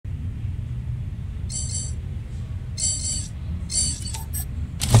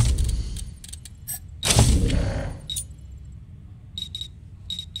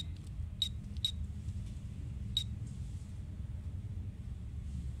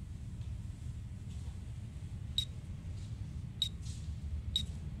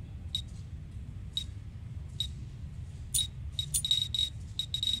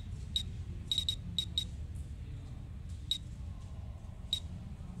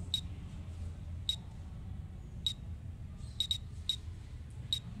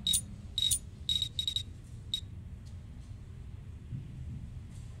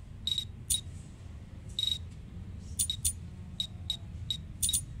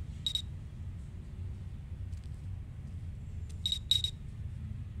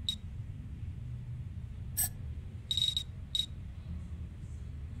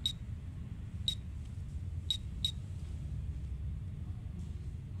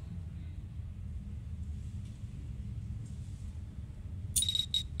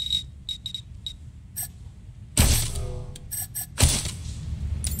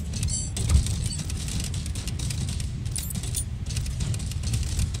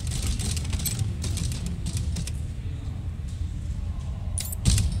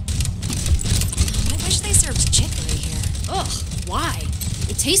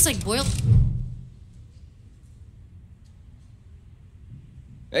tastes like boiled...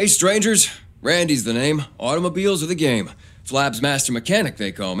 Hey, strangers. Randy's the name. Automobiles are the game. Flab's master mechanic,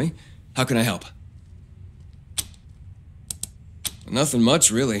 they call me. How can I help? Nothing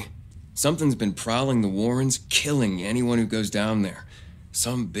much, really. Something's been prowling the Warrens, killing anyone who goes down there.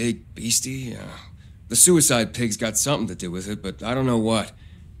 Some big beastie. The suicide pig's got something to do with it, but I don't know what.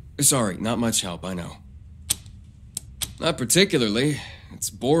 Sorry, not much help, I know. Not particularly. It's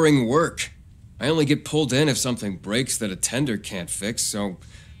boring work. I only get pulled in if something breaks that a tender can't fix, so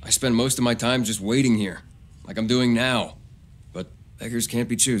I spend most of my time just waiting here, like I'm doing now. But beggars can't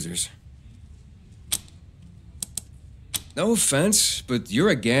be choosers. No offense, but you're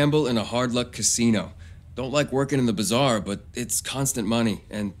a gamble in a hard-luck casino. Don't like working in the bazaar, but it's constant money,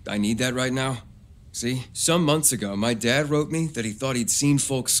 and I need that right now. See, some months ago, my dad wrote me that he thought he'd seen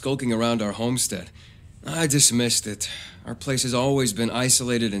folks skulking around our homestead. I dismissed it. Our place has always been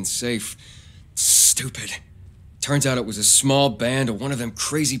isolated and safe. Stupid. Turns out it was a small band of one of them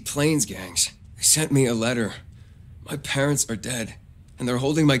crazy Plains gangs. They sent me a letter. My parents are dead, and they're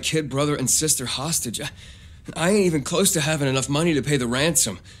holding my kid brother and sister hostage. I ain't even close to having enough money to pay the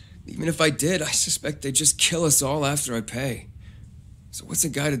ransom. Even if I did, I suspect they'd just kill us all after I pay. So what's a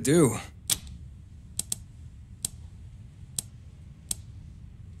guy to do?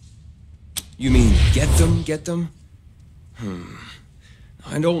 You mean get them?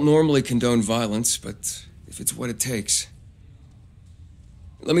 I don't normally condone violence, but if it's what it takes.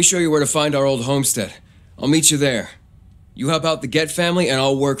 Let me show you where to find our old homestead. I'll meet you there. You help out the Get family and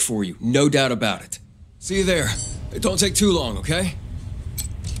I'll work for you, no doubt about it. See you there. It don't take too long, okay?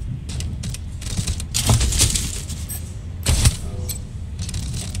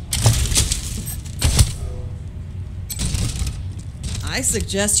 I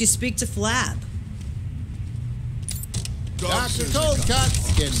suggest you speak to Flab. Dr.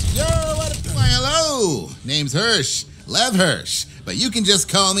 Coldcuts can... Yo, why, hello. Name's Hirsch. Lev Hirsch. But you can just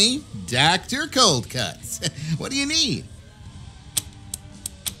call me Dr. Coldcuts. What do you need?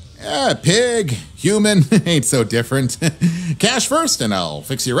 Pig, human, ain't so different. Cash first and I'll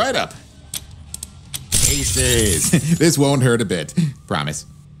fix you right up. Aces. This won't hurt a bit. Promise.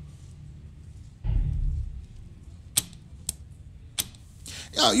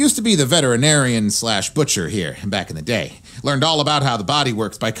 Used to be the veterinarian / butcher here back in the day. Learned all about how the body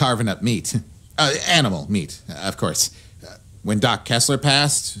works by carving up meat. Animal meat, of course. When Doc Kessler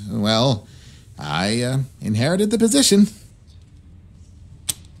passed, well, I inherited the position.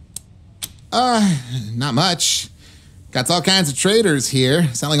 Not much. Got all kinds of traders here,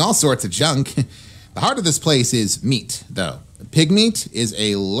 selling all sorts of junk. The heart of this place is meat, though. Pig meat is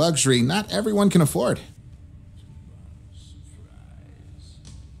a luxury not everyone can afford.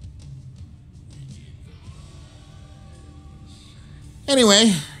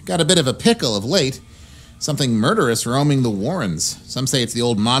 Anyway, got a bit of a pickle of late. Something murderous roaming the Warrens. Some say it's the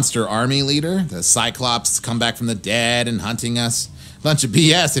old monster army leader, the Cyclops come back from the dead and hunting us. Bunch of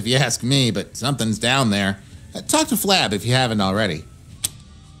BS if you ask me, but something's down there. Talk to Flab if you haven't already.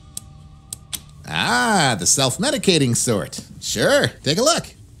 Ah, the self-medicating sort. Sure, take a look.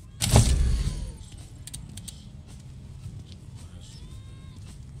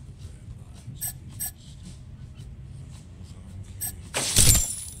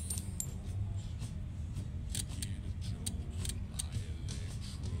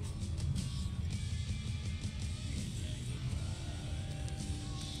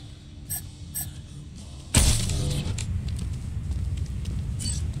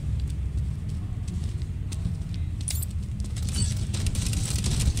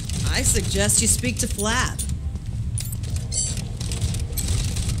 I suggest you speak to Flab.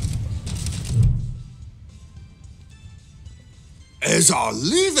 As I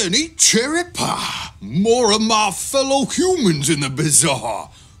live and eat cherry pie, more of my fellow humans in the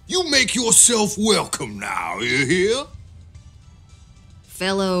bazaar. You make yourself welcome now, you hear?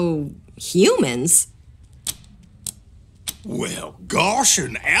 Fellow humans? Well, gosh,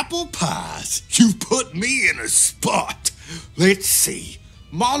 and apple pies. You put me in a spot. Let's see.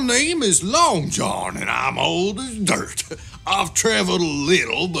 My name is Long John, and I'm old as dirt. I've traveled a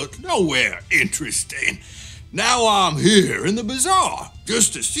little, but nowhere interesting. Now I'm here in the bazaar,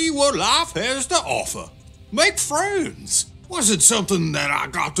 just to see what life has to offer. Make friends. Wasn't something that I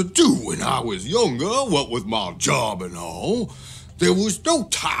got to do when I was younger, what with my job and all. There was no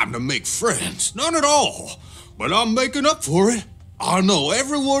time to make friends, none at all. But I'm making up for it. I know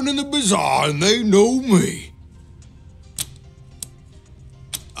everyone in the bazaar, and they know me.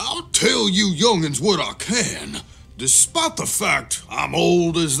 I'll tell you young'uns what I can, despite the fact I'm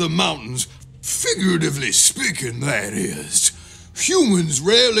old as the mountains, figuratively speaking, that is. Humans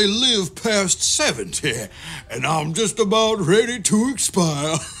rarely live past 70, and I'm just about ready to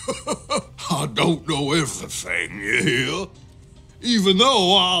expire. I don't know everything, you hear? Even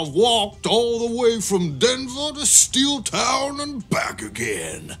though I've walked all the way from Denver to Steel Town and back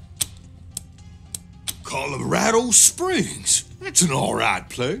again. Colorado Springs, it's an alright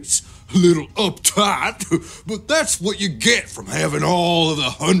place. A little uptight, but that's what you get from having all of the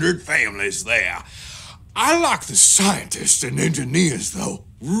 100 families there. I like the scientists and engineers, though.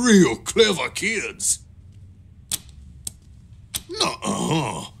 Real clever kids.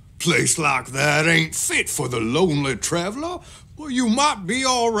 Nuh-uh. Place like that ain't fit for the lonely traveler. Well, you might be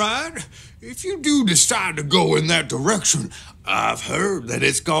all right. If you do decide to go in that direction, I've heard that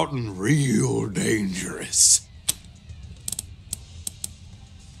it's gotten real dangerous.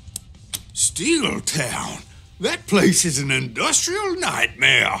 Steel Town. That place is an industrial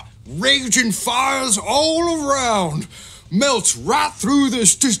nightmare. Raging fires all around. Melts right through the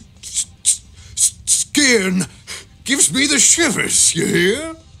skin. Gives me the shivers, you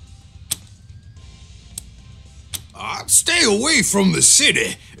hear? I'd stay away from the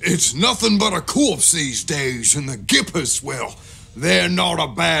city. It's nothing but a corpse these days, and the Gippers, well, they're not a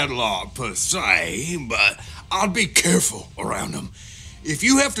bad lot per se, but I'd be careful around them. If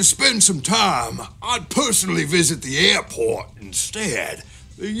you have to spend some time, I'd personally visit the airport instead.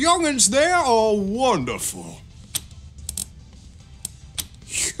 The young'uns there are wonderful.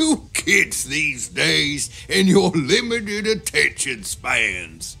 You kids these days and your limited attention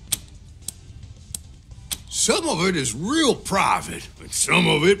spans. Some of it is real private, and some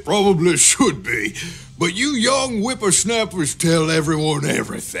of it probably should be. But you young whippersnappers tell everyone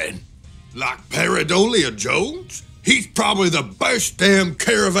everything. Like Paradolia Jones? He's probably the best damn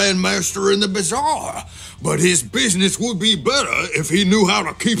caravan master in the bazaar. But his business would be better if he knew how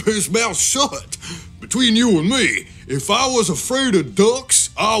to keep his mouth shut. Between you and me, if I was afraid of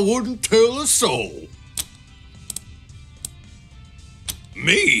ducks, I wouldn't tell a soul.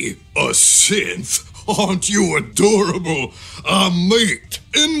 Me? A synth? Aren't you adorable? I'm meat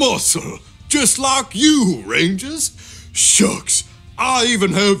and muscle, just like you, Rangers. Shucks, I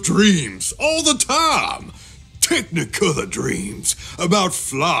even have dreams all the time. Technicolor dreams about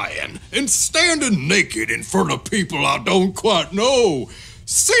flying and standing naked in front of people I don't quite know.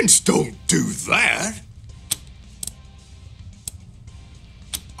 Synths don't do that.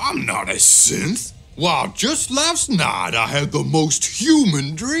 I'm not a synth. Why, just last night I had the most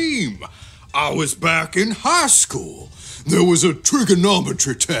human dream. I was back in high school. There was a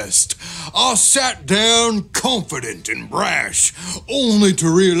trigonometry test. I sat down confident and brash, only to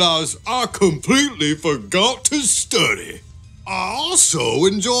realize I completely forgot to study. I also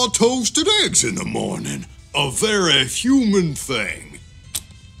enjoy toasted eggs in the morning, a very human thing.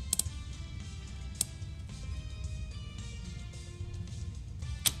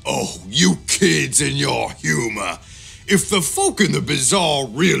 Oh, you kids and your humor. If the folk in the bazaar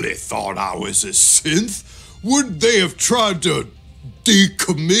really thought I was a synth, would they have tried to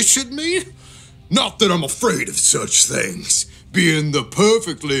decommission me? Not that I'm afraid of such things, being the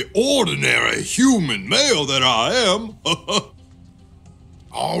perfectly ordinary human male that I am.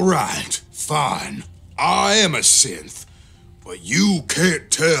 All right, fine. I am a synth, but you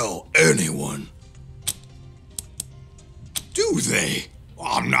can't tell anyone. Do they?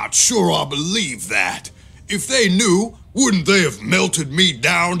 I'm not sure I believe that. If they knew, wouldn't they have melted me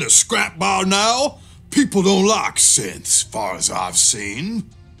down to scrap by now? People don't like synths, far as I've seen.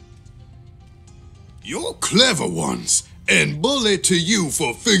 You're clever ones, and bully to you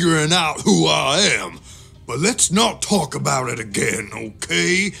for figuring out who I am. But let's not talk about it again,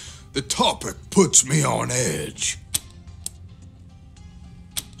 okay? The topic puts me on edge.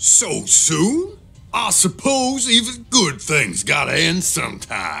 So soon? I suppose even good things gotta end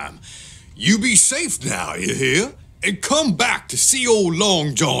sometime. You be safe now, you hear? And come back to see old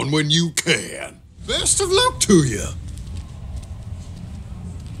Long John when you can. Best of luck to you.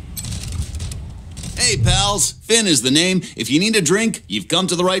 Hey, pals. Finn is the name. If you need a drink, you've come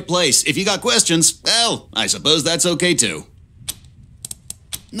to the right place. If you got questions, well, I suppose that's okay too.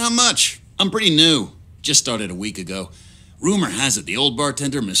 Not much. I'm pretty new. Just started a week ago. Rumor has it the old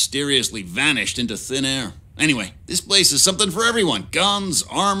bartender mysteriously vanished into thin air. Anyway, this place is something for everyone. Guns,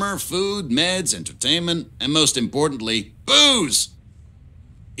 armor, food, meds, entertainment, and most importantly, booze!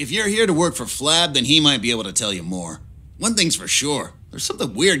 If you're here to work for Flab, then he might be able to tell you more. One thing's for sure, there's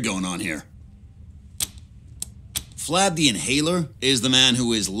something weird going on here. Flab the Inhaler is the man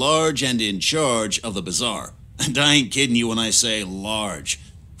who is large and in charge of the bazaar. And I ain't kidding you when I say large.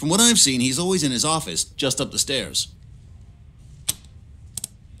 From what I've seen, he's always in his office, just up the stairs.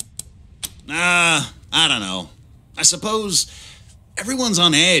 I don't know. I suppose Everyone's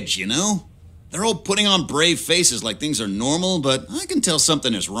on edge, you know? They're all putting on brave faces like things are normal, but I can tell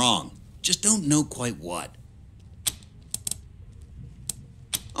something is wrong. Just don't know quite what.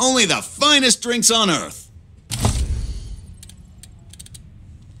 Only the finest drinks on Earth.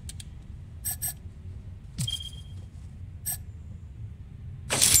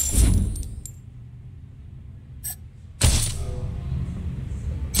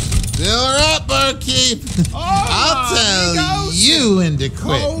 Fill her up, barkeep. I'll tell you when to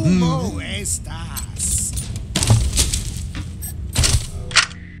quit. ¿Cómo estás?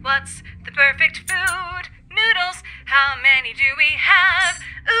 What's the perfect food? Noodles. How many do we have?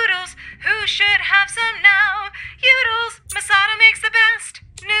 Oodles. Who should have some now? Oodles. Masato makes the best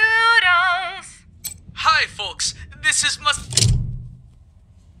noodles. Hi, folks. This is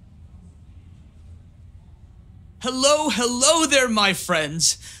Hello there, my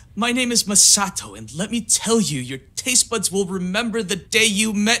friends. My name is Masato, and let me tell you, your taste buds will remember the day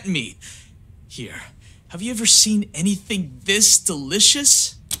you met me. Here, have you ever seen anything this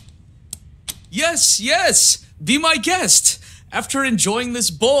delicious? Yes, be my guest. After enjoying this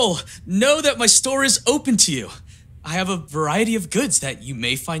bowl, know that my store is open to you. I have a variety of goods that you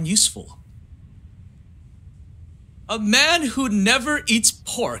may find useful. A man who never eats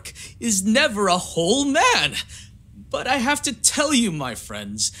pork is never a whole man. But I have to tell you, my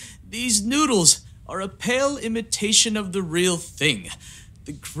friends, these noodles are a pale imitation of the real thing,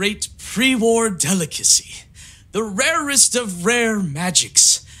 the great pre-war delicacy, the rarest of rare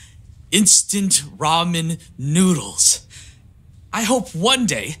magics, instant ramen noodles. I hope one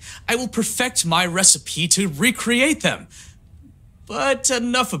day I will perfect my recipe to recreate them. But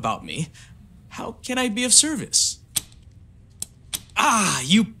enough about me. How can I be of service? Ah,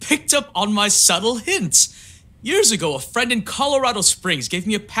 you picked up on my subtle hints. Years ago, a friend in Colorado Springs gave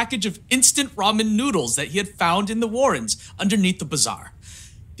me a package of instant ramen noodles that he had found in the Warrens underneath the bazaar.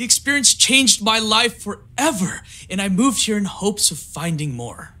 The experience changed my life forever, and I moved here in hopes of finding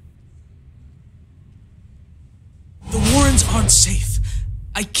more. The Warrens aren't safe.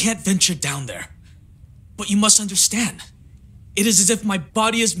 I can't venture down there. But you must understand, it is as if my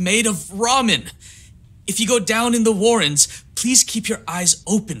body is made of ramen. If you go down in the Warrens, please keep your eyes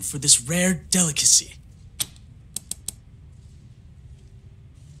open for this rare delicacy.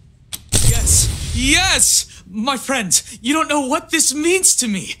 Yes! My friends, you don't know what this means to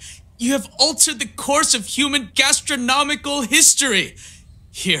me. You have altered the course of human gastronomical history.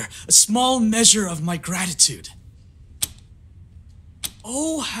 Here, a small measure of my gratitude.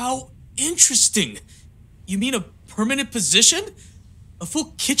 Oh, how interesting. You mean a permanent position? A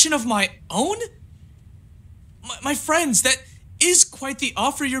full kitchen of my own? My friends, that is quite the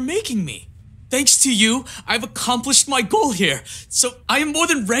offer you're making me. Thanks to you, I've accomplished my goal here, so I am more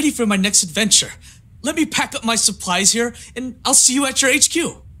than ready for my next adventure. Let me pack up my supplies here, and I'll see you at your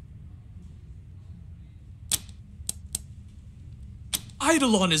HQ.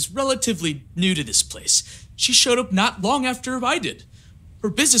 Eidolon is relatively new to this place. She showed up not long after I did. Her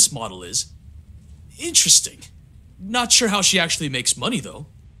business model is interesting. Not sure how she actually makes money, though.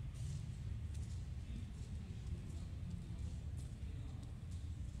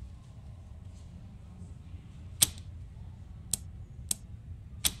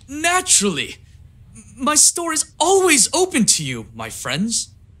 Naturally! My store is always open to you, my friends.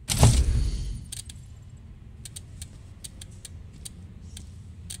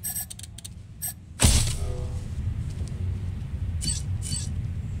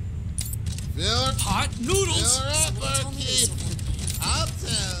 Hot noodles! I'll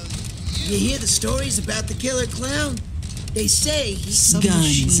tell You hear the stories about the killer clown? They say he's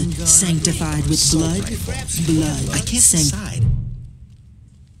Guns sanctified with blood, blood I can't sanctified. decide.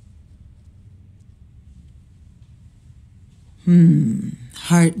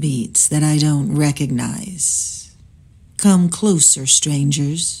 Heartbeats that I don't recognize. Come closer,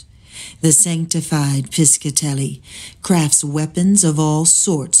 strangers. The sanctified Piscatelli crafts weapons of all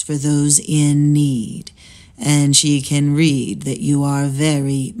sorts for those in need, and she can read that you are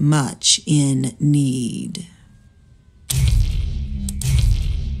very much in need.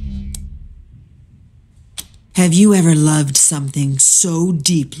 Have you ever loved something so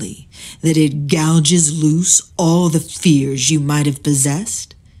deeply that it gouges loose all the fears you might have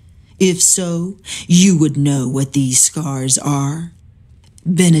possessed? If so, you would know what these scars are.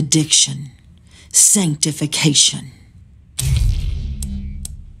 Benediction, sanctification.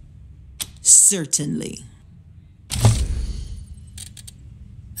 Certainly.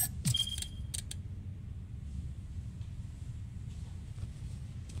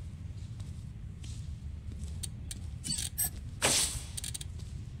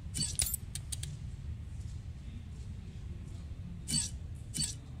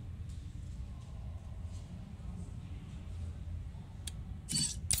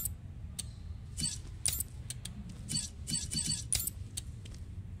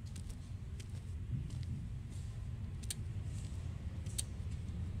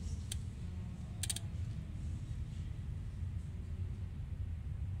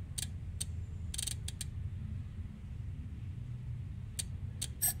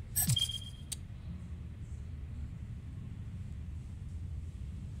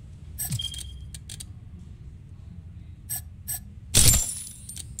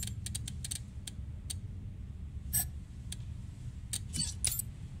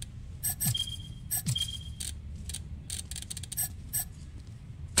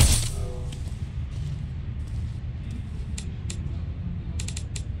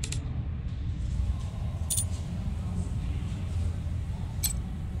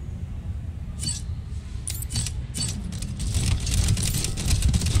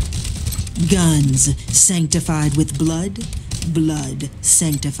 Guns sanctified with blood, blood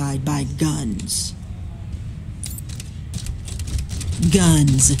sanctified by guns.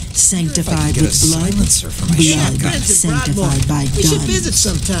 Guns sanctified with blood, blood sanctified by guns. We should visit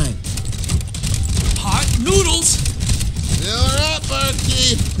sometime. Hot noodles! Fill her up,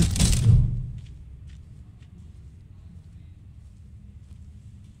 Berkey.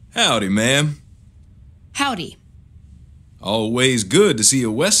 Howdy, ma'am. Howdy. Always good to see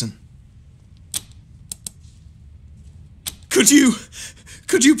a Wesson. Could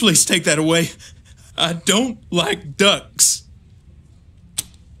you please take that away? I don't like ducks.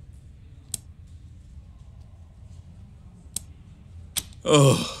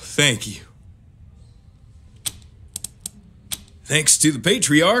 Oh, thank you. Thanks to the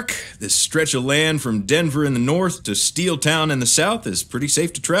Patriarch, this stretch of land from Denver in the north to Steeltown in the south is pretty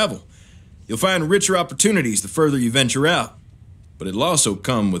safe to travel. You'll find richer opportunities the further you venture out, but it'll also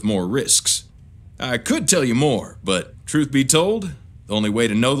come with more risks. I could tell you more, but truth be told, the only way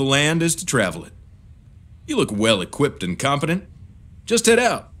to know the land is to travel it. You look well equipped and competent. Just head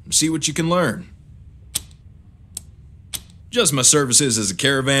out and see what you can learn. Just my services as a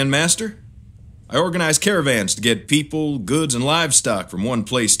caravan master. I organize caravans to get people, goods, and livestock from one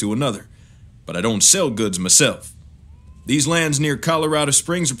place to another, but I don't sell goods myself. These lands near Colorado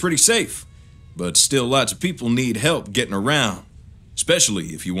Springs are pretty safe, but still lots of people need help getting around, especially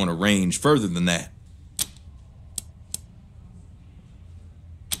if you want to range further than that.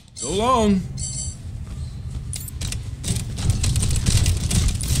 So long.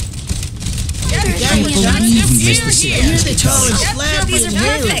 They call him Slab These are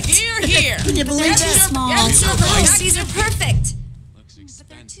perfect. Here. Can you believe They're too that? small. These are perfect. But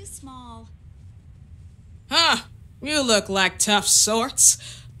they're too small. Huh, you look like tough sorts.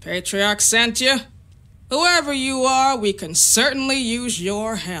 Patriarch sent you. Whoever you are, we can certainly use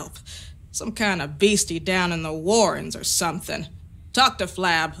your help. Some kind of beastie down in the Warrens or something. Talk to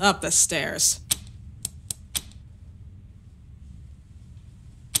Flab up the stairs.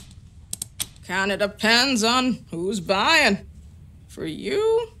 Kinda depends on who's buying. For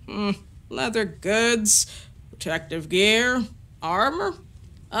you, leather goods, protective gear, armor.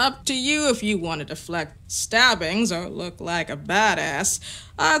 Up to you if you want to deflect stabbings or look like a badass.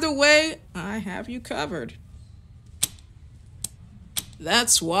 Either way, I have you covered.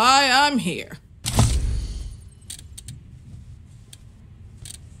 That's why I'm here.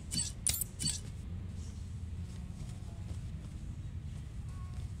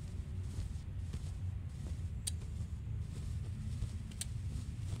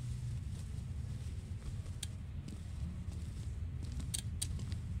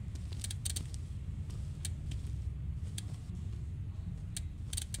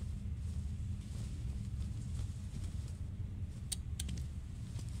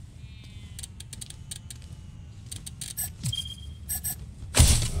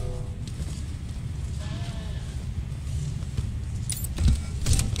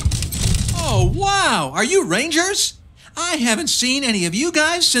 Oh, wow! Are you Rangers? I haven't seen any of you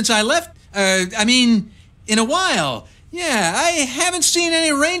guys since I left, in a while. Yeah, I haven't seen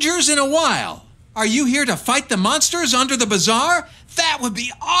any Rangers in a while. Are you here to fight the monsters under the bazaar? That would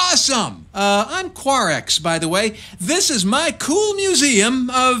be awesome! I'm Quarex, by the way. This is my cool museum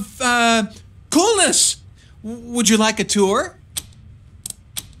of, coolness. Would you like a tour?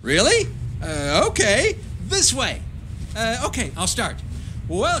 Really? Okay. This way. Okay, I'll start.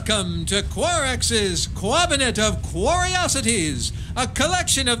 Welcome to Quarex's Quabinet of Curiosities, a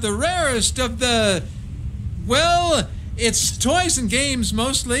collection of the rarest of the... well, it's toys and games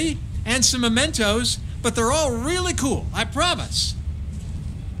mostly, and some mementos, but they're all really cool, I promise.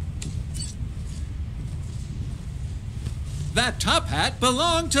 That top hat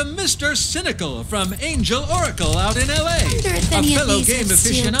belonged to Mr. Cynical from Angel Oracle out in L.A., a fellow game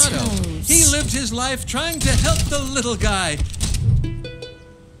aficionado. He lived his life trying to help the little guy.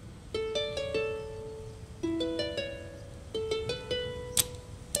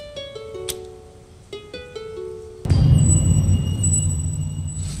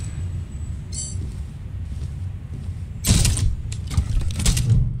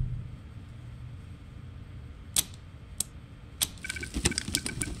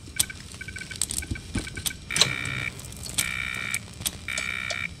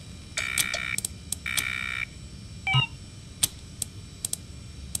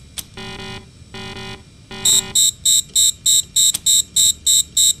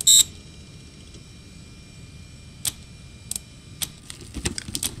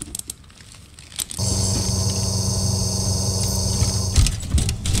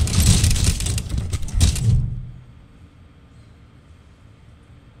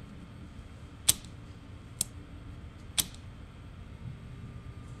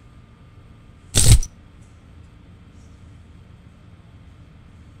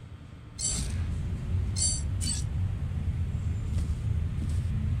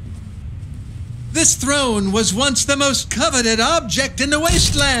 This throne was once the most coveted object in the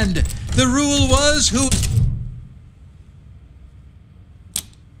Wasteland. The rule was who...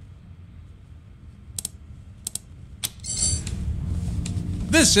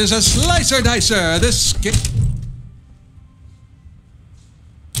 This is a slicer dicer. This...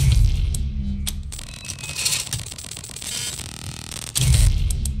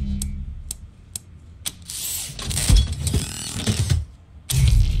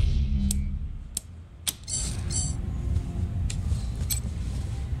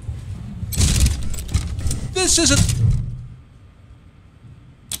 This is a...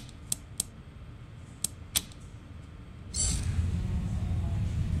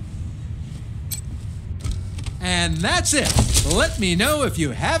 And that's it. Let me know if you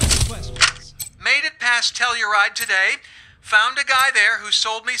have any questions. Made it past Telluride today. Found a guy there who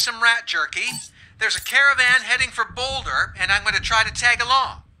sold me some rat jerky. There's a caravan heading for Boulder, and I'm going to try to tag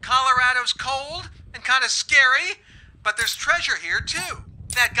along. Colorado's cold and kind of scary, but there's treasure here too.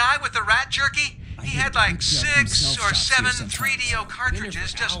 That guy with the rat jerky, he had like 6 or 7 3DO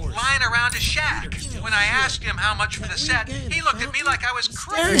cartridges just lying around his shack. When I asked him how much for the set, he looked at me like I was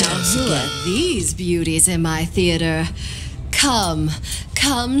crazy. Now look at these beauties in my theater. Come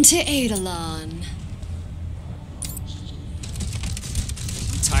to Eidolon.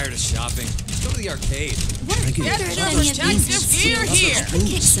 I'm tired of shopping. Let's go to the arcade. Get your protective gear here.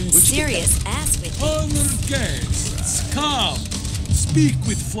 Kick some serious ass with Honored guests, come. Speak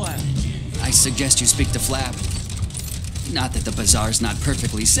with Flap. I suggest you speak to Flap. Not that the bazaar's not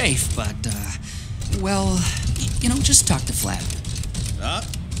perfectly safe, but, well, you know, just talk to Flap.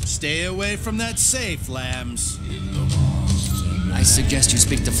 Stay away from that safe, lambs. I suggest you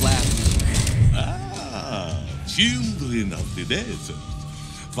speak to Flap. Children of the desert.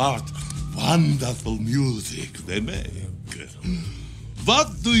 What wonderful music they make.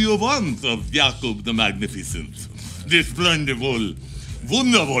 What do you want of Jacob the Magnificent? This wonderful,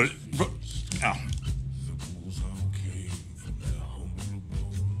 wonderful...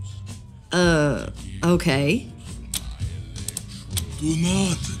 Okay. Do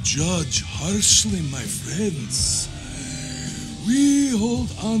not judge harshly, my friends. We hold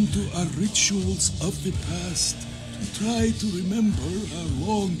on to our rituals of the past to try to remember our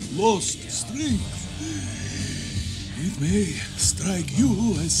long-lost strength. It may strike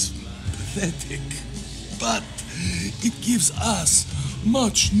you as pathetic, but it gives us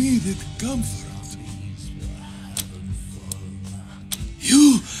much-needed comfort.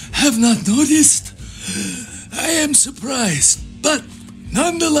 You have not noticed? I am surprised, but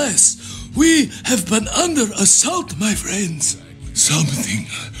nonetheless, we have been under assault, my friends. Something,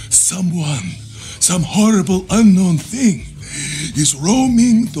 someone, some horrible unknown thing is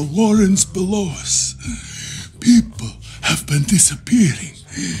roaming the warrens below us. People have been disappearing,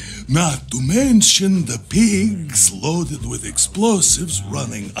 not to mention the pigs loaded with explosives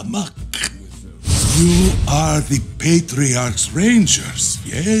running amok. You are the Patriarch's Rangers,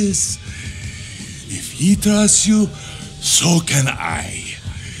 yes? If he trusts you, so can I.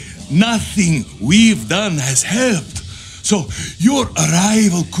 Nothing we've done has helped, so your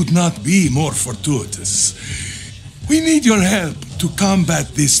arrival could not be more fortuitous. We need your help to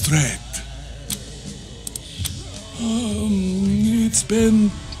combat this threat. It's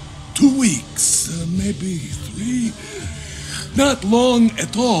been 2 weeks, maybe 3. Not long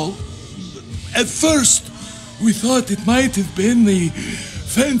at all. At first, we thought it might have been the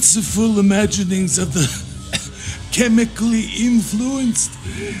fanciful imaginings of the chemically influenced.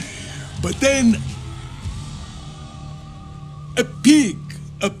 But then, a pig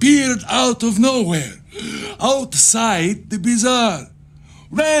appeared out of nowhere, outside the bazaar,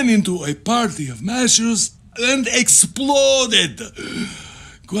 ran into a party of mashers, and exploded.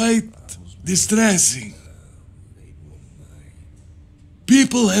 Quite distressing.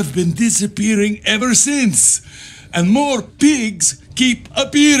 People have been disappearing ever since, and more pigs keep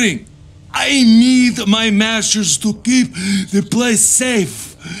appearing. I need my mashers to keep the place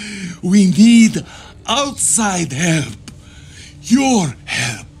safe. We need outside help. Your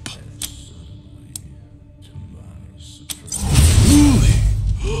help. Truly,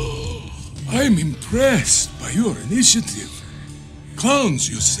 I'm impressed by your initiative. Clowns,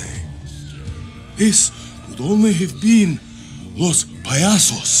 you say? This could only have been Los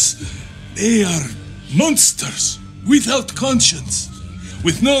Payasos. They are monsters without conscience,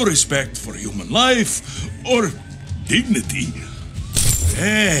 with no respect for human life or dignity.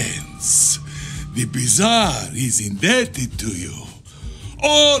 Friends, the bazaar is indebted to you.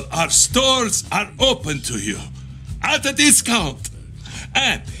 All our stores are open to you at a discount.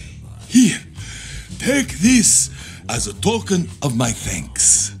 And here, take this as a token of my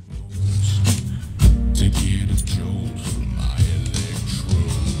thanks. get a jolt from my electrodes.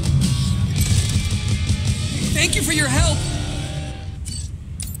 Thank you for your help.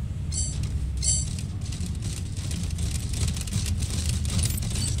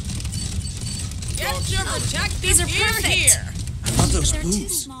 Get your protective These are gear perfect. here. I love those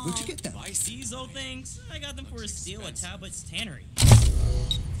boots. Where'd you get them? Buy these old things? I got them for a steal at Talbot's Tannery.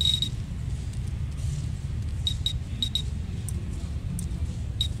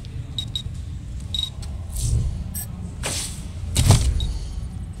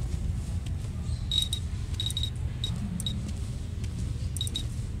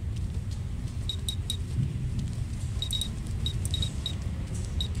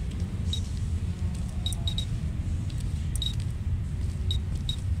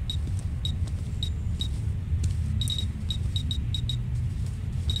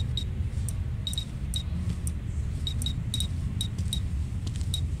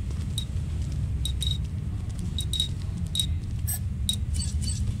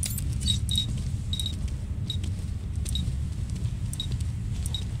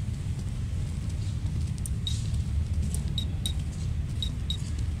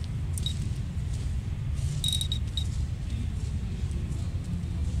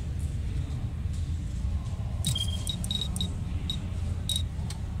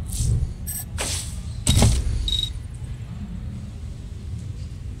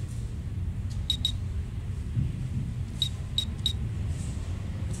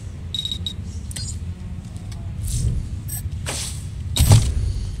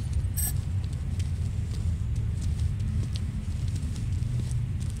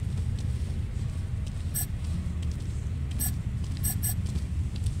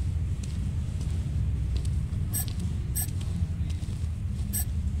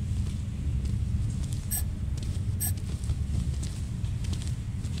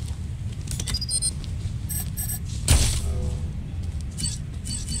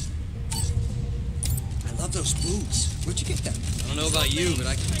 Those boots. Where'd you get them? I don't know about you, but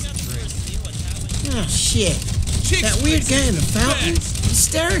I can make a drink. Oh, shit. That weird guy in the fountain is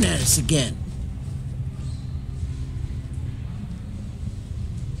staring at us again.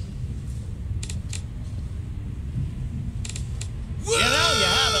 You know, you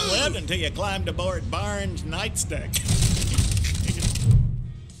haven't lived until you climbed aboard Barnes' nightstick.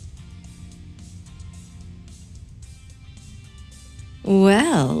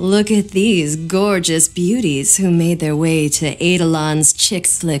 Well, look at these gorgeous beauties who made their way to Eidolon's Chick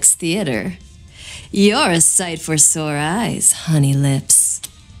Flicks Theater. You're a sight for sore eyes, honey lips.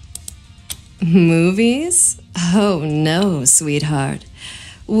 Movies? Oh no, sweetheart.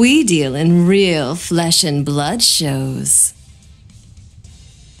 We deal in real flesh and blood shows.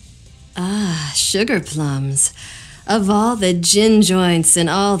 Ah, sugar plums. Of all the gin joints in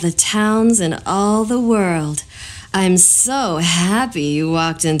all the towns in all the world, I'm so happy you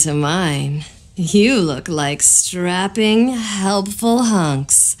walked into mine. You look like strapping, helpful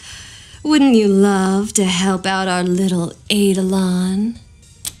hunks. Wouldn't you love to help out our little Eidolon?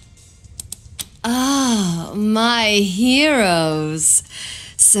 Oh, my heroes.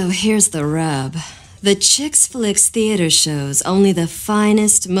 So here's the rub. The Chick Flicks theater shows only the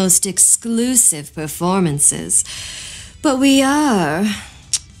finest, most exclusive performances. But we are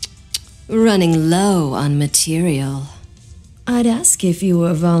running low on material. I'd ask if you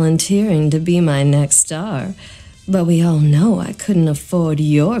were volunteering to be my next star, but we all know I couldn't afford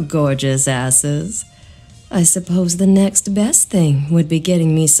your gorgeous asses. I suppose the next best thing would be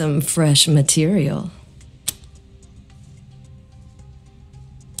getting me some fresh material.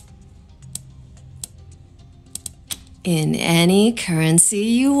 In any currency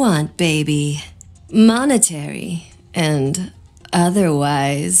you want, baby. Monetary and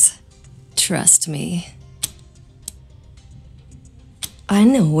otherwise. Trust me. I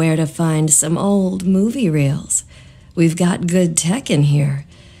know where to find some old movie reels. We've got good tech in here.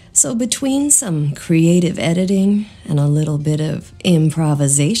 So between some creative editing and a little bit of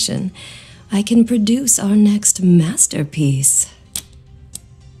improvisation, I can produce our next masterpiece.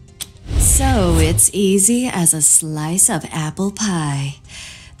 So it's easy as a slice of apple pie.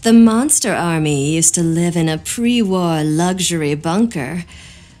 The Monster Army used to live in a pre-war luxury bunker.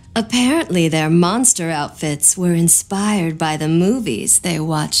 Apparently their monster outfits were inspired by the movies they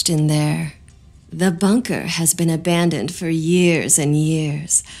watched in there. The bunker has been abandoned for years and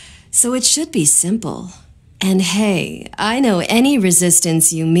years, so it should be simple. And hey, I know any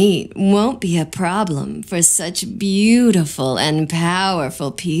resistance you meet won't be a problem for such beautiful and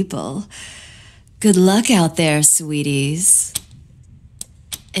powerful people. Good luck out there, sweeties.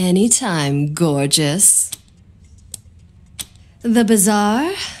 Anytime, gorgeous. The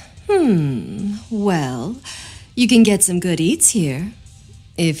bazaar? Well, you can get some good eats here,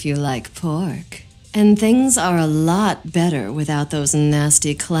 if you like pork. And things are a lot better without those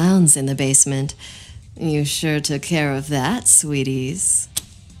nasty clowns in the basement. You sure took care of that, sweeties.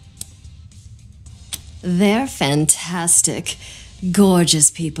 They're fantastic,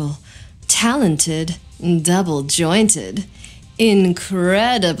 gorgeous people, talented, double-jointed,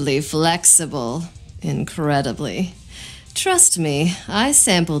 incredibly flexible, incredibly. Trust me, I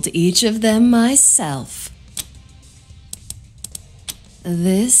sampled each of them myself.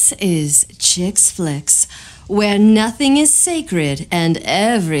 This is Chicks Flicks, where nothing is sacred and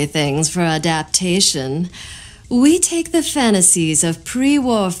everything's for adaptation. We take the fantasies of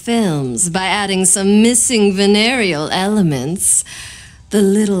pre-war films by adding some missing venereal elements. The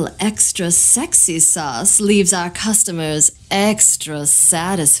little extra sexy sauce leaves our customers extra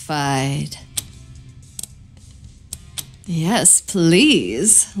satisfied. Yes,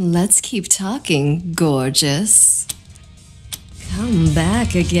 please. Let's keep talking, gorgeous. Come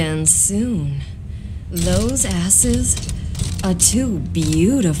back again soon. Those asses are too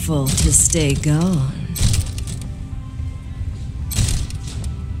beautiful to stay gone.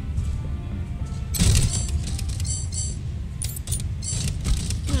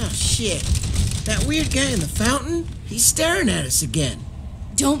 Oh, shit. That weird guy in the fountain? He's staring at us again.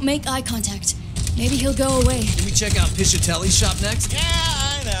 Don't make eye contact. Maybe he'll go away. Can we check out Piscitelli's shop next? Yeah,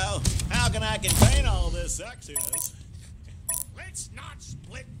 I know. How can I contain all this sexiness? Let's not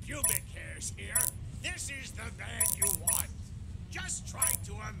split pubic hairs here. This is the man you want. Just try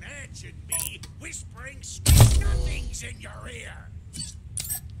to imagine me whispering sweet nothings in your ear.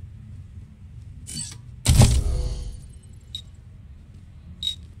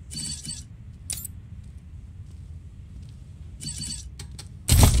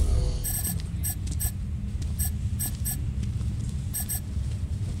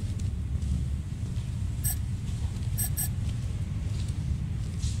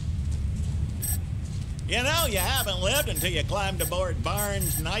 You know, you haven't lived until you climbed aboard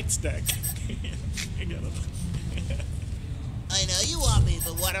Barnes' nightstick. I know you want me,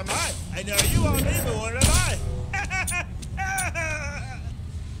 but what am I? I know you want me, but what am I?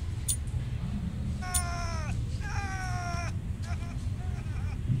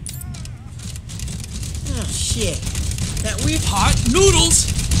 Oh, shit. That weird... Hot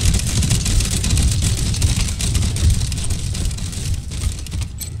noodles!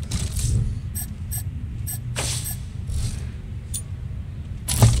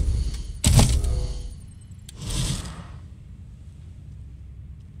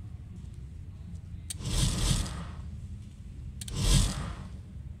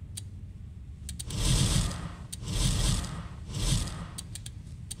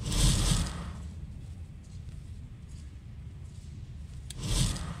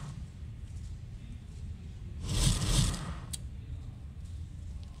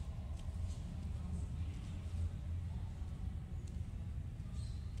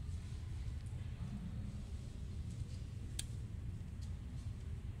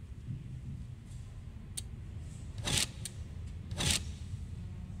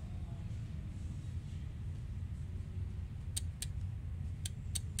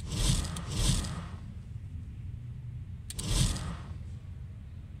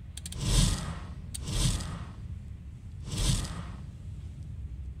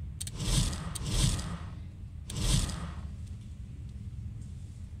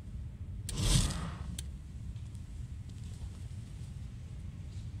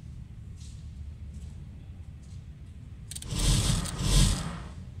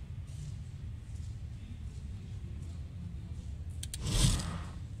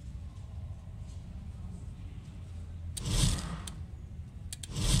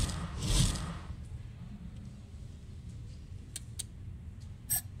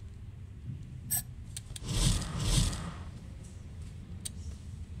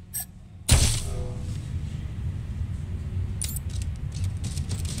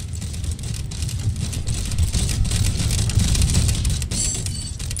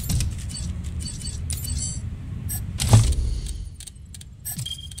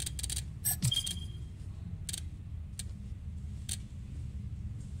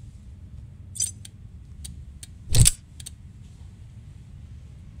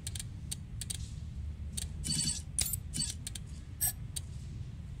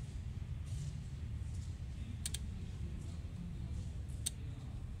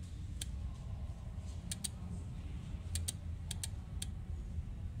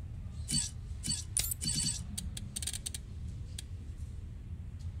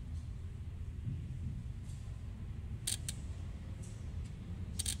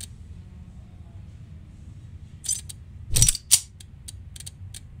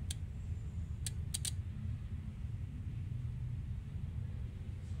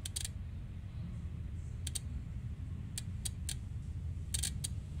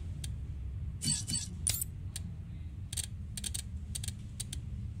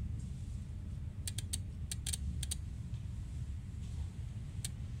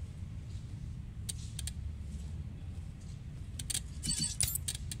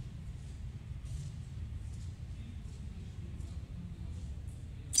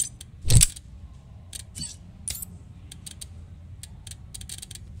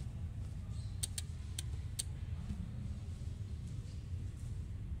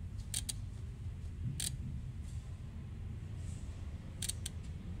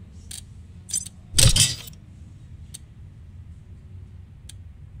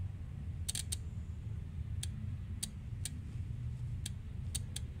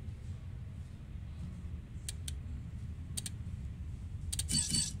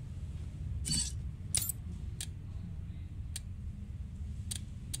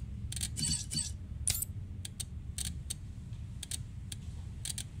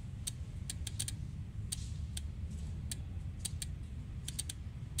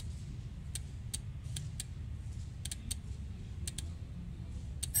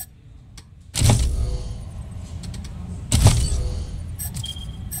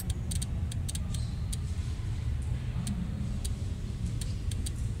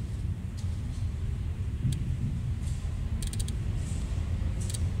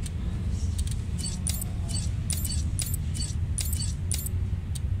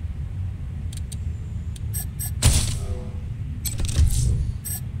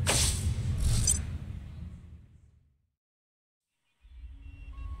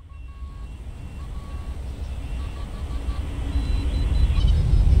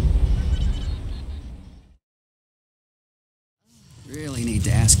 need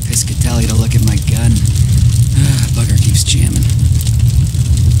to ask Piscatelli to look at my gun. Bugger keeps jamming.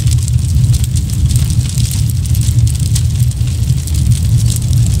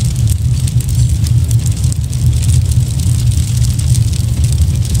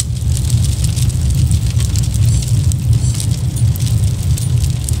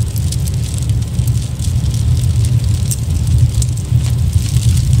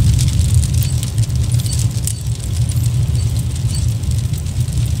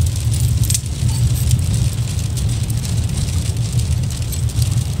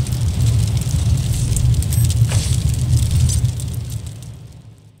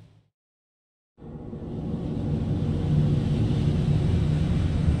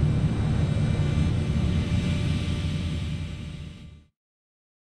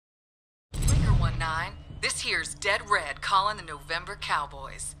 This here's Dead Red calling the November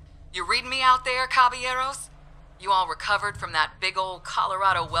Cowboys. You reading me out there, caballeros? You all recovered from that big old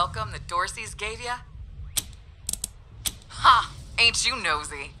Colorado welcome the Dorseys gave ya? Ha! Ain't you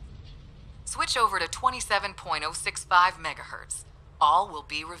nosy? Switch over to 27.065 megahertz. All will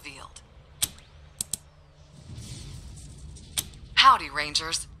be revealed. Howdy,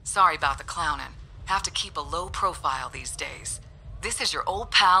 Rangers. Sorry about the clowning. Have to keep a low profile these days. This is your old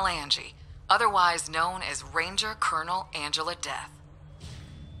pal Angie, otherwise known as Ranger Colonel Angela Death.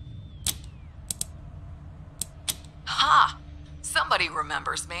 Ha! Somebody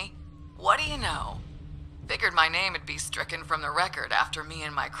remembers me. What do you know? Figured my name would be stricken from the record after me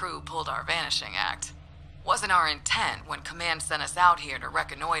and my crew pulled our vanishing act. Wasn't our intent when Command sent us out here to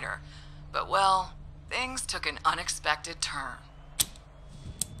reconnoiter, but well, things took an unexpected turn.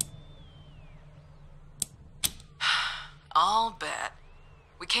 I'll bet.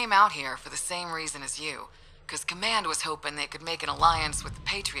 We came out here for the same reason as you, because Command was hoping they could make an alliance with the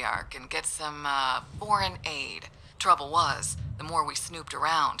Patriarch and get some, foreign aid. Trouble was, the more we snooped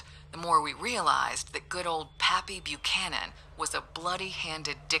around, the more we realized that good old Pappy Buchanan was a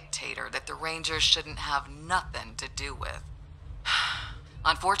bloody-handed dictator that the Rangers shouldn't have nothing to do with.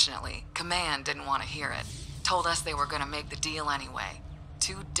 Unfortunately, Command didn't want to hear it. Told us they were going to make the deal anyway.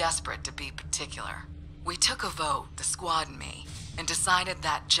 Too desperate to be particular. We took a vote, the squad and me, and decided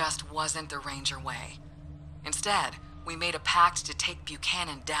that just wasn't the Ranger way. Instead, we made a pact to take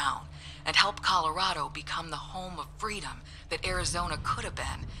Buchanan down and help Colorado become the home of freedom that Arizona could have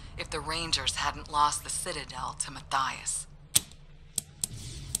been if the Rangers hadn't lost the Citadel to Matthias.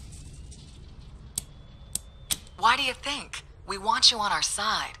 Why do you think? We want you on our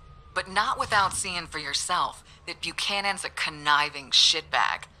side, but not without seeing for yourself that Buchanan's a conniving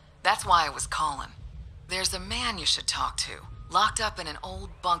shitbag. That's why I was calling. There's a man you should talk to, locked up in an old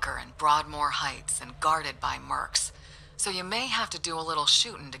bunker in Broadmoor Heights and guarded by mercs. So you may have to do a little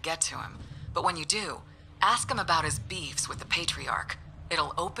shooting to get to him. But when you do, ask him about his beefs with the Patriarch.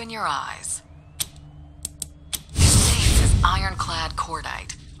 It'll open your eyes. His name is Ironclad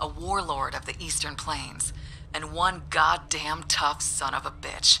Cordite, a warlord of the Eastern Plains, and one goddamn tough son of a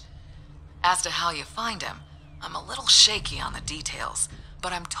bitch. As to how you find him, I'm a little shaky on the details,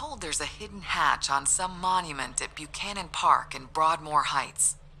 but I'm told there's a hidden hatch on some monument at Buchanan Park in Broadmoor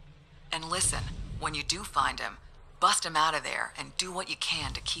Heights. And listen, when you do find him, bust him out of there and do what you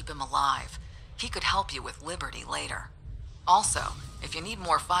can to keep him alive. He could help you with Liberty later. Also, if you need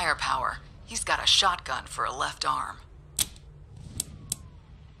more firepower, he's got a shotgun for a left arm.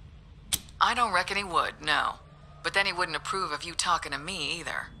 I don't reckon he would, no. But then he wouldn't approve of you talking to me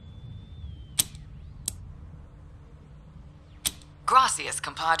either. Gracias,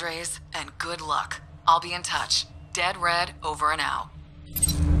 compadres, and good luck. I'll be in touch. Dead Red, over and out.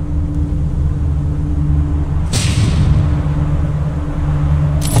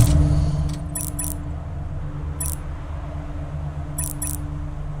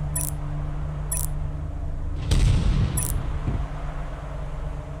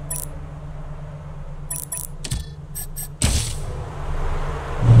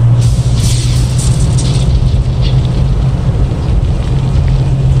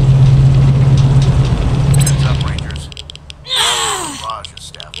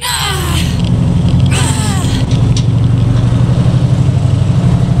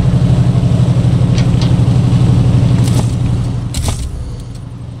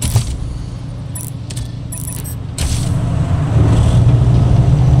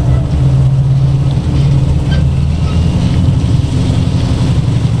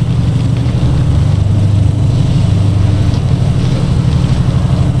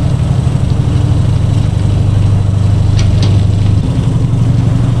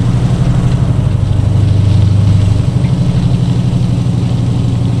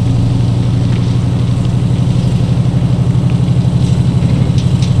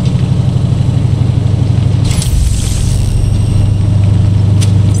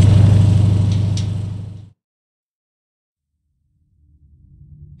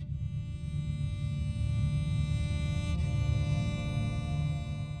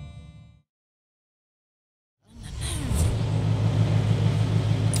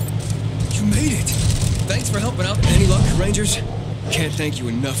 Thanks for helping out. Any luck, Rangers? Can't thank you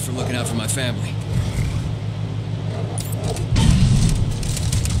enough for looking out for my family.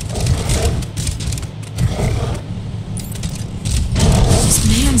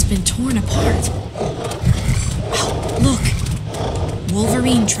 This man's been torn apart. Oh, look.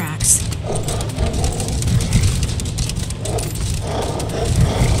 Wolverine tracks.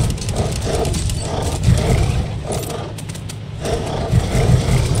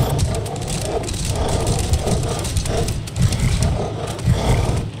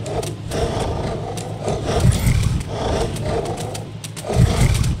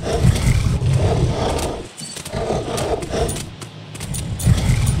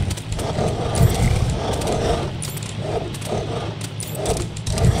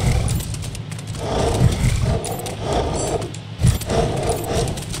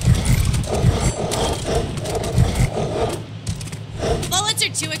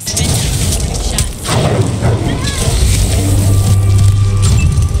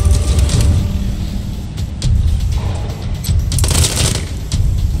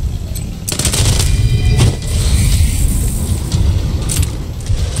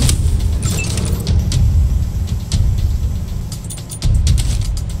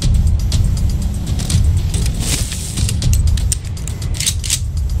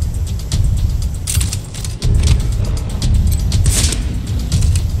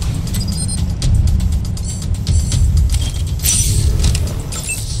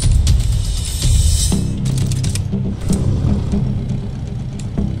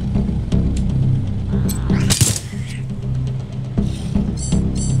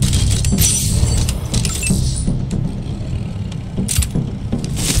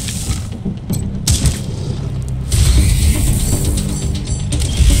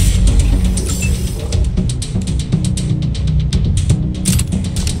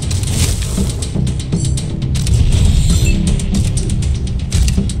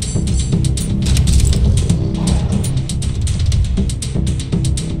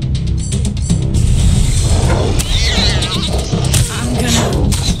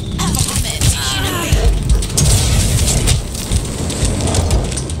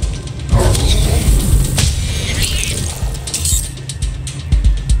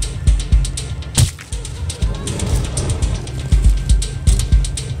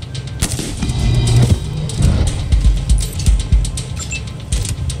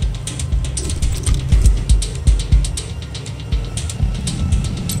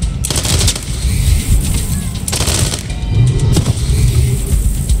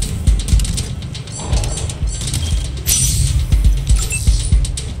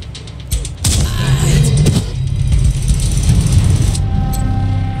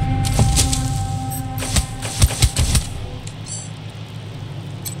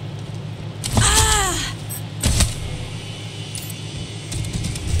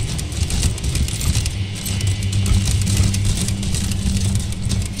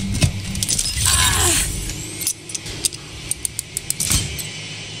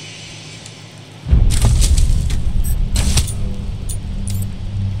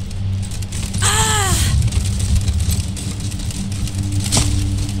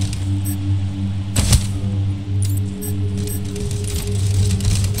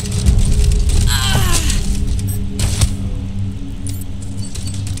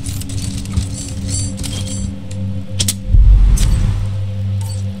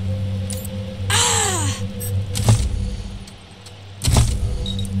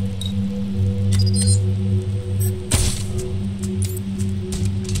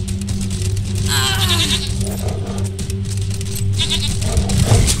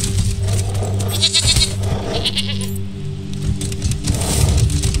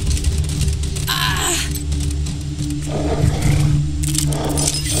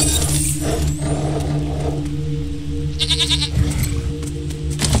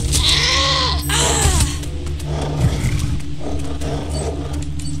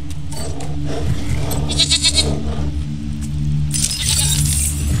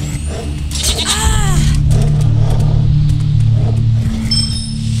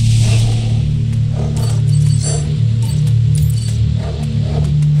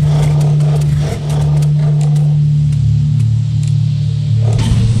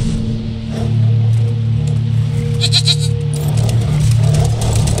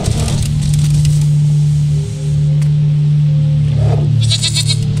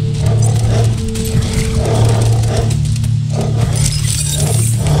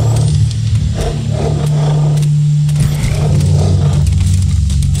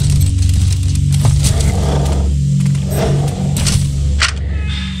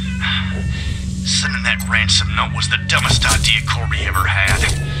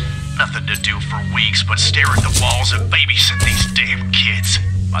 stare at the walls and babysit these damn kids.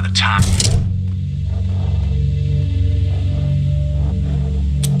 By the time...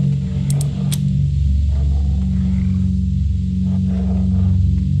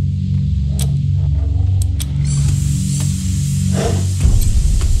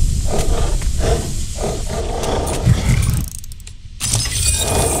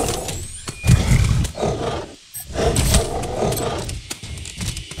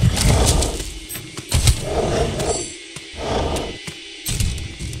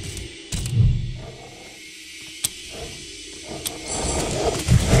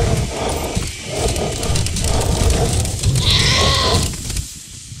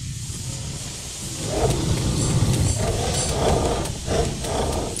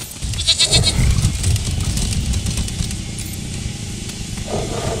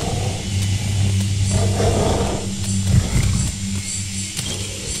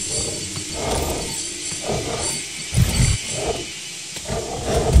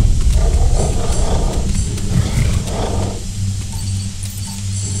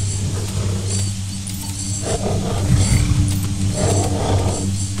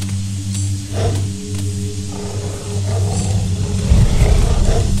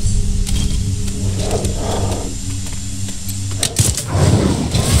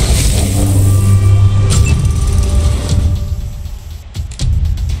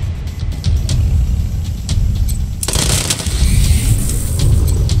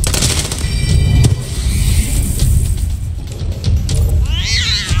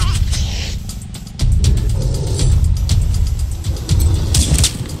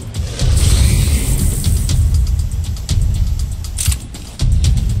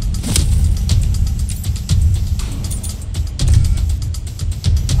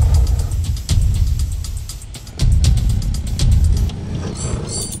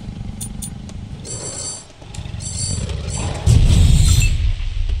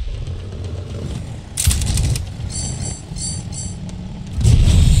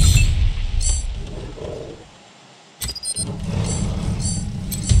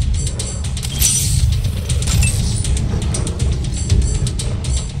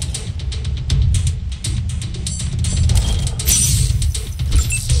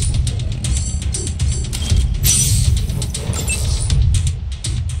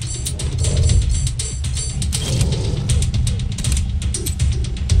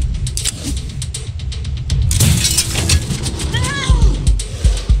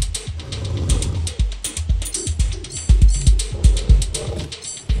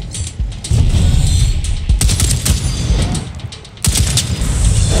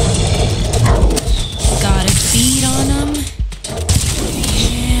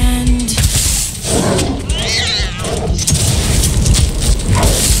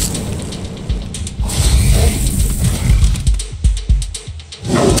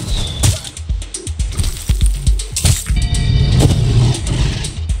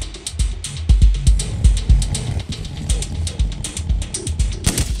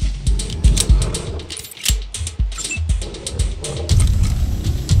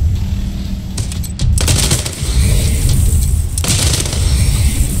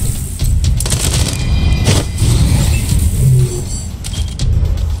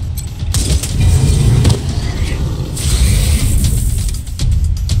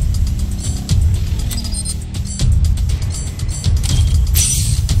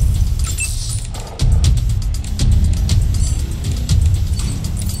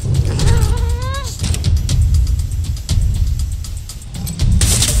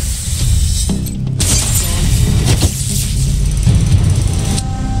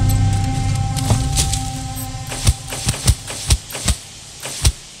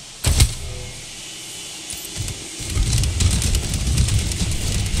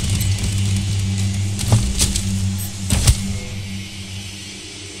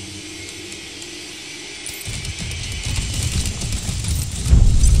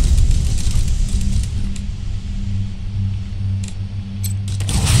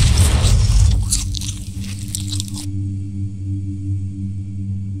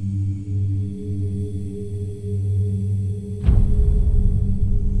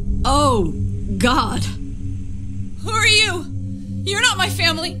 Oh, God. Who are you? You're not my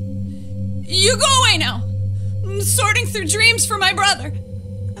family. You go away now. I'm sorting through dreams for my brother.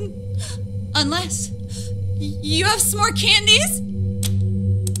 Unless you have some more candies?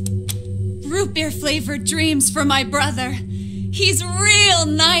 Root beer flavored dreams for my brother. He's real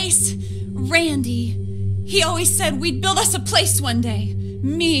nice. Randy. He always said we'd build us a place one day.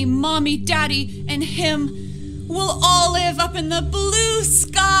 Me, Mommy, Daddy, and him. We'll all live up in the blue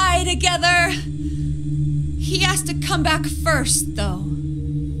sky together. He has to come back first, though.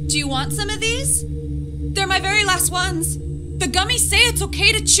 Do you want some of these? They're my very last ones. The gummies say it's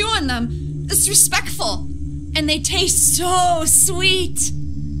okay to chew on them. It's respectful. And they taste so sweet.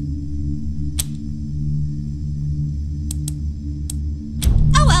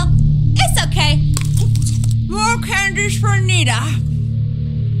 Oh well, it's okay. More candies for Nita.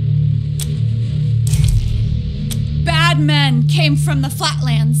 Bad men came from the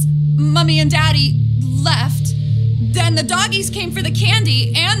flatlands. Mommy and Daddy left. Then the doggies came for the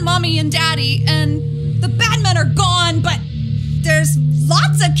candy and Mommy and Daddy, and the bad men are gone, but there's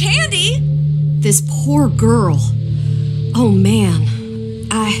lots of candy. This poor girl. Oh man,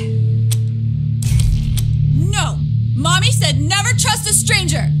 No! Mommy said never trust a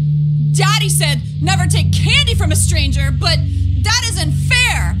stranger. Daddy said never take candy from a stranger, but that isn't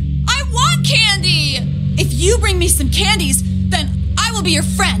fair. I want candy! If you bring me some candies, then I will be your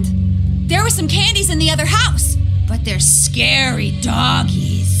friend. There were some candies in the other house, but they're scary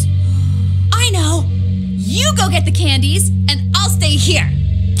doggies. I know. You go get the candies, and I'll stay here.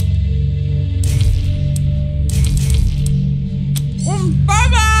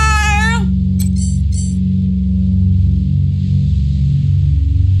 Bye-bye!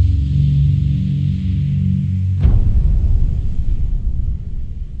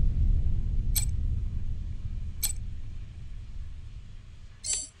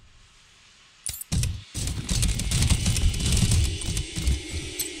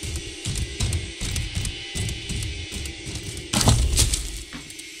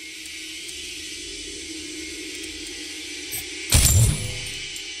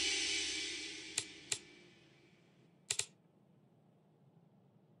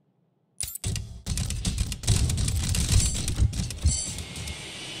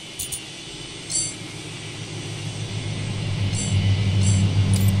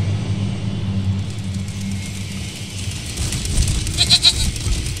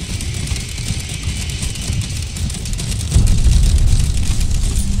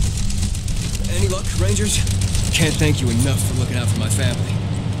 Rangers? Can't thank you enough for looking out for my family.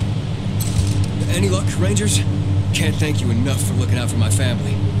 Any luck, Rangers? Can't thank you enough for looking out for my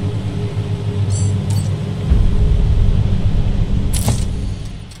family.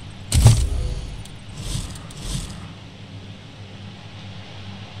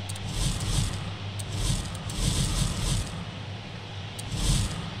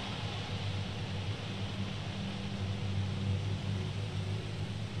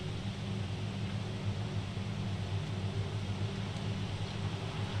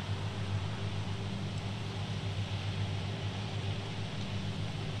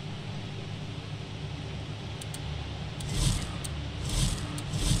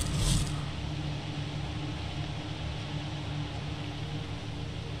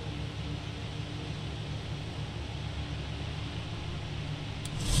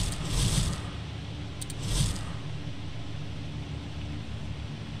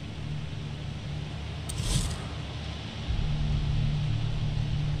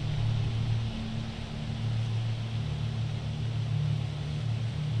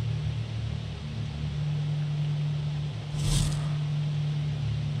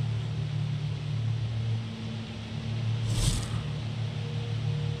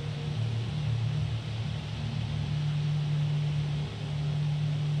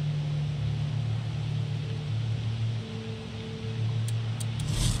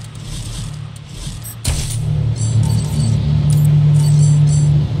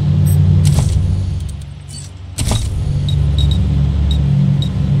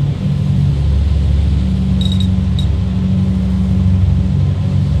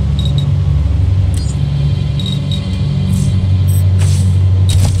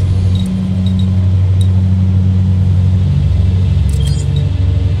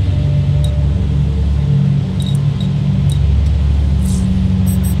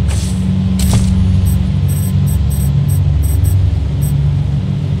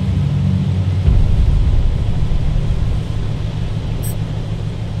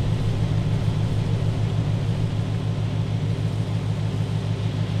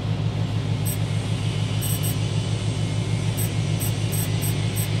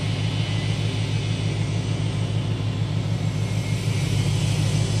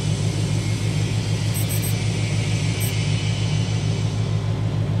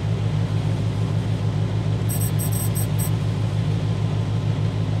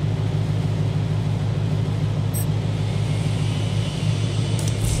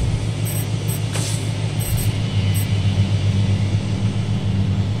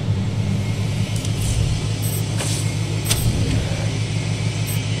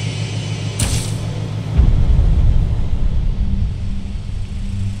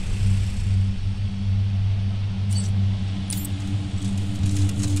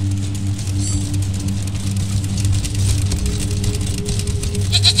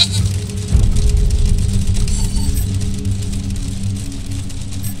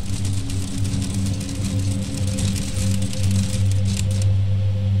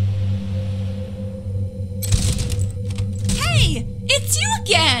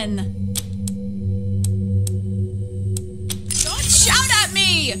 then. Don't shout at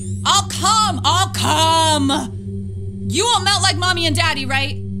me! I'll come! You won't melt like Mommy and Daddy,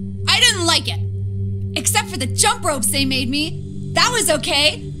 right? I didn't like it. Except for the jump ropes they made me. That was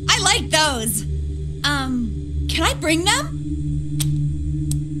okay. I like those. Can I bring them?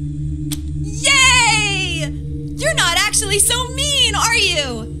 Yay! You're not actually so mean, are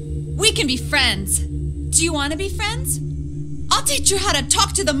you? We can be friends. Do you want to be friends? I'll teach you how to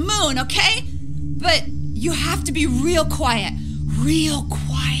talk to the moon, okay? But you have to be real quiet. Real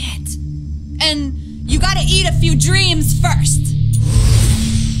quiet. And you gotta eat a few dreams first.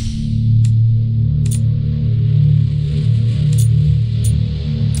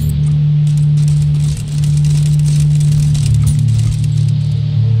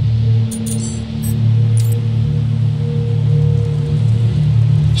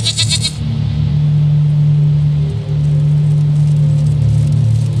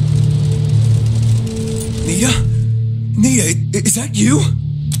 Nia, is that you?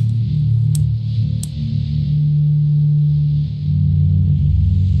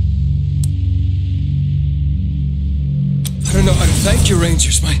 I don't know how to thank you,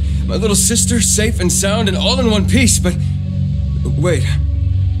 Rangers. My little sister, safe and sound and all in one piece, but... Wait.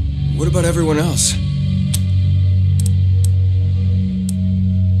 What about everyone else?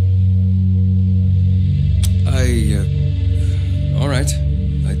 All right.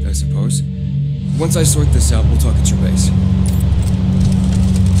 I suppose. Once I sort this out, we'll talk at your base.